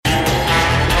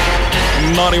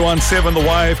91.7 The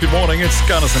Wave. Good morning. It's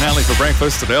Gunners and Ali for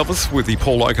breakfast at Elvis with the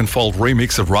Paul Oakenfold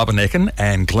remix of Rubberneckin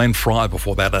and Glenn Fry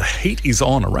before that. The heat is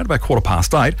on around about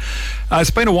 8:15.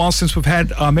 It's been a while since we've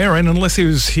had Mayor in, unless he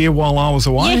was here while I was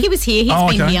away. Yeah, he was here.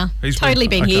 He's been here. He's totally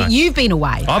been here. You've been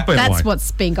away. I've been away. That's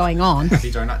what's been going on.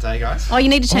 Happy Donut Day, guys. Oh, you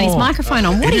need to turn his microphone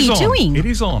on. What are you doing? It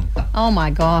is on. Oh, my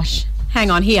gosh. Hang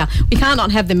on here. We can't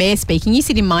not have the mayor speaking. You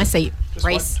sit in my seat,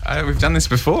 Rhys. We've done this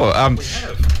before.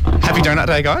 Happy Donut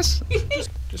Day, guys.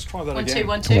 Just try that 1, again. 2,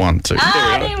 1, 2. 1, 2.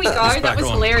 There we go. That was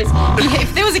hilarious. Yeah,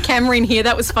 if there was a camera in here,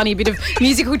 that was funny. A bit of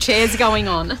musical chairs going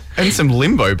on. And some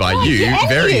limbo by you. yeah,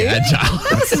 Very you. agile.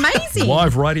 That was amazing.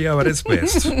 Live radio at its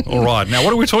best. All right. Now,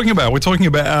 what are we talking about? We're talking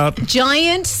about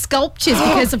Giant sculptures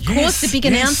because, of course, the big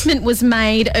announcement was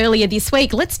made earlier this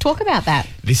week. Let's talk about that.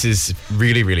 This is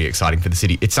really, really exciting for the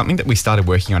city. It's something that we started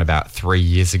working on about 3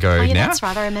 years ago Oh, yeah, now. that's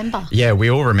right. I remember. Yeah, we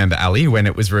all remember Ali when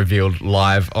it was revealed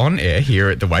live on air here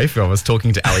at The Wave. I was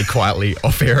talking to Ali quietly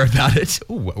off air about it.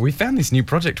 Oh, we found this new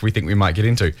project we think we might get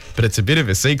into, but it's a bit of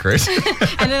a secret.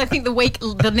 And then I think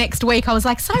the next week I was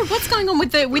like, so what's going on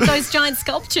with those giant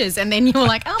sculptures? And then you were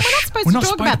like, oh, we're not supposed to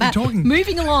talk about that.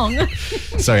 Moving along.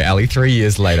 So, Ali, 3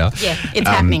 years later. Yeah, it's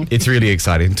happening. It's really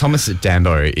exciting. Thomas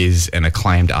Dambo is an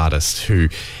acclaimed artist who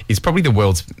is probably the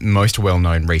world's most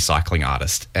well-known recycling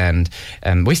artist. And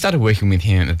we started working with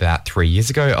him about 3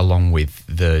 years ago, along with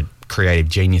the creative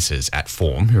geniuses at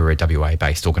Form, who are a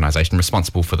WA-based organisation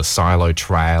responsible for the Silo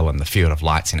Trail and the Field of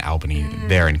Lights in Albany.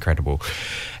 They're incredible.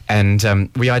 And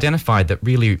we identified that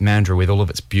really Mandurah, with all of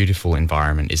its beautiful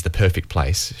environment, is the perfect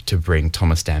place to bring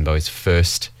Thomas Dambo's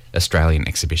first Australian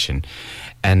exhibition.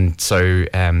 And so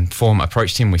Form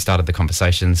approached him. We started the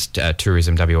conversations.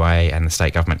 Tourism WA and the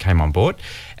state government came on board.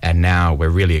 And now we're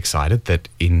really excited that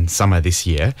in summer this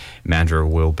year, Mandurah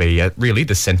will be really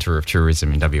the centre of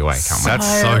tourism in WA. Can't we?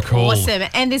 That's so cool. Awesome.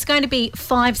 And there's going to be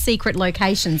 5 secret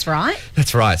locations, right?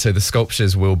 That's right. So the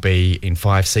sculptures will be in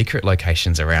 5 secret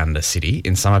locations around the city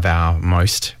in some of our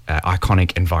most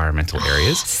iconic environmental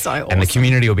areas. So awesome. And the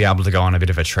community will be able to go on a bit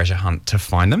of a treasure hunt to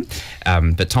find them.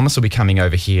 But Thomas will be coming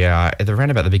over here at around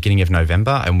about the beginning of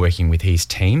November and working with his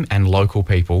team and local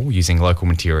people using local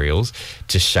materials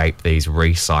to shape these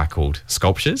recycled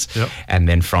sculptures. Yep. And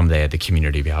then from there, the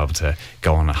community will be able to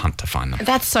go on a hunt to find them.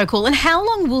 That's so cool. And how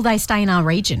long will they stay in our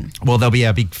region? Well, there'll be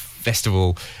a big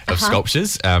festival of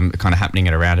sculptures kind of happening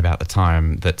at around about the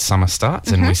time that summer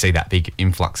starts, and we see that big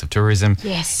influx of tourism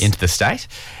into the state.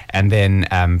 And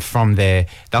then from there,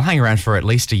 they'll hang around for at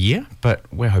least a year, but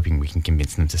we're hoping we can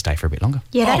convince them to stay for a bit longer.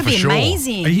 Yeah, that'd be sure.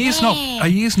 amazing. A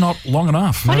year's not long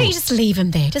enough. Why don't you just leave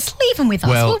them there? Just leave them with us.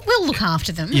 Well, We'll look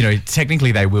after them. You know,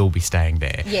 technically they will be staying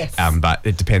there. Yes. But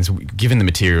it depends. Given the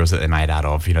materials that they're made out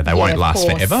of, they won't last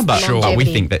forever. But we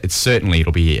think that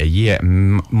it'll be a year,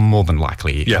 more than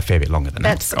likely a fair bit longer than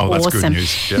that. That's awesome. That's good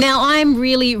news. Yep. Now, I'm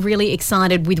really, really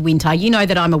excited with winter. You know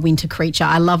that I'm a winter creature.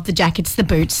 I love the jackets, the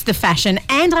boots, the fashion,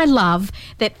 and I love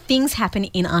that things happen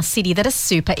in our city that are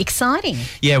super exciting.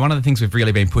 Yeah, one of the things we've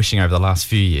really been pushing over the last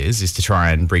few years is to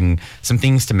try and bring some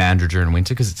things to Mandurah during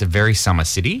winter, because it's a very summer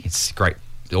city. It's great.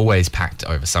 Always packed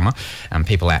over summer,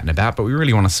 people out and about, but we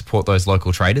really want to support those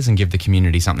local traders and give the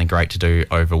community something great to do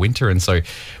over winter. And so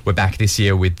we're back this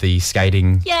year with the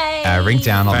skating rink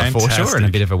down on the foreshore and a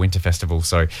bit of a winter festival.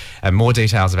 So more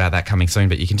details about that coming soon,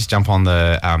 but you can just jump on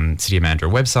the City of Mandurah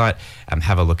website,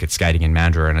 have a look at skating in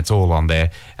Mandurah, and it's all on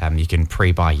there. You can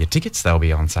pre-buy your tickets. They'll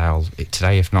be on sale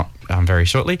today, if not very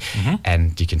shortly,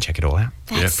 and you can check it all out.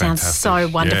 That sounds so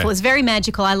wonderful. Yeah. It's very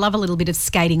magical. I love a little bit of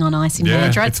skating on ice in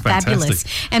Mandurah. It's fabulous.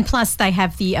 And plus they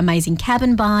have the amazing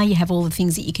cabin bar. You have all the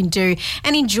things that you can do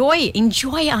and enjoy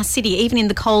our city, even in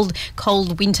the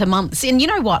cold winter months. And you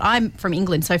know what? I'm from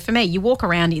England, so for me, you walk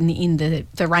around in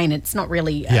the rain, it's not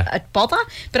really a bother.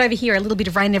 But over here, a little bit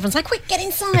of rain, everyone's like, quick, get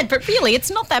inside. But really,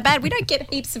 it's not that bad. We don't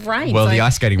get heaps of rain. Well, so the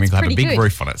ice skating rink will have a big good.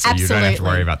 roof on it, so you don't have to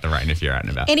worry about the rain if you're out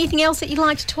and about. Anything else that you'd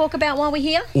like to talk about while we're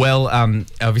here? Well,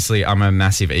 obviously, I'm a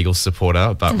massive Eagles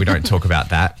supporter, but we don't talk about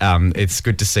that. It's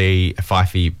good to see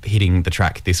Fifey hitting the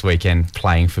track this weekend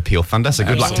playing for Peel Thunder. So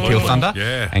good luck to Peel Thunder.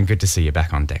 Yeah. And good to see you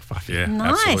back on deck, Fifey. Yeah,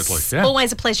 nice. absolutely. Yeah.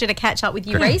 Always a pleasure to catch up with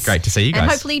you, Rhys. Great to see you guys.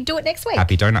 And hopefully do it next week.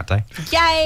 Happy Donut Day. Yay.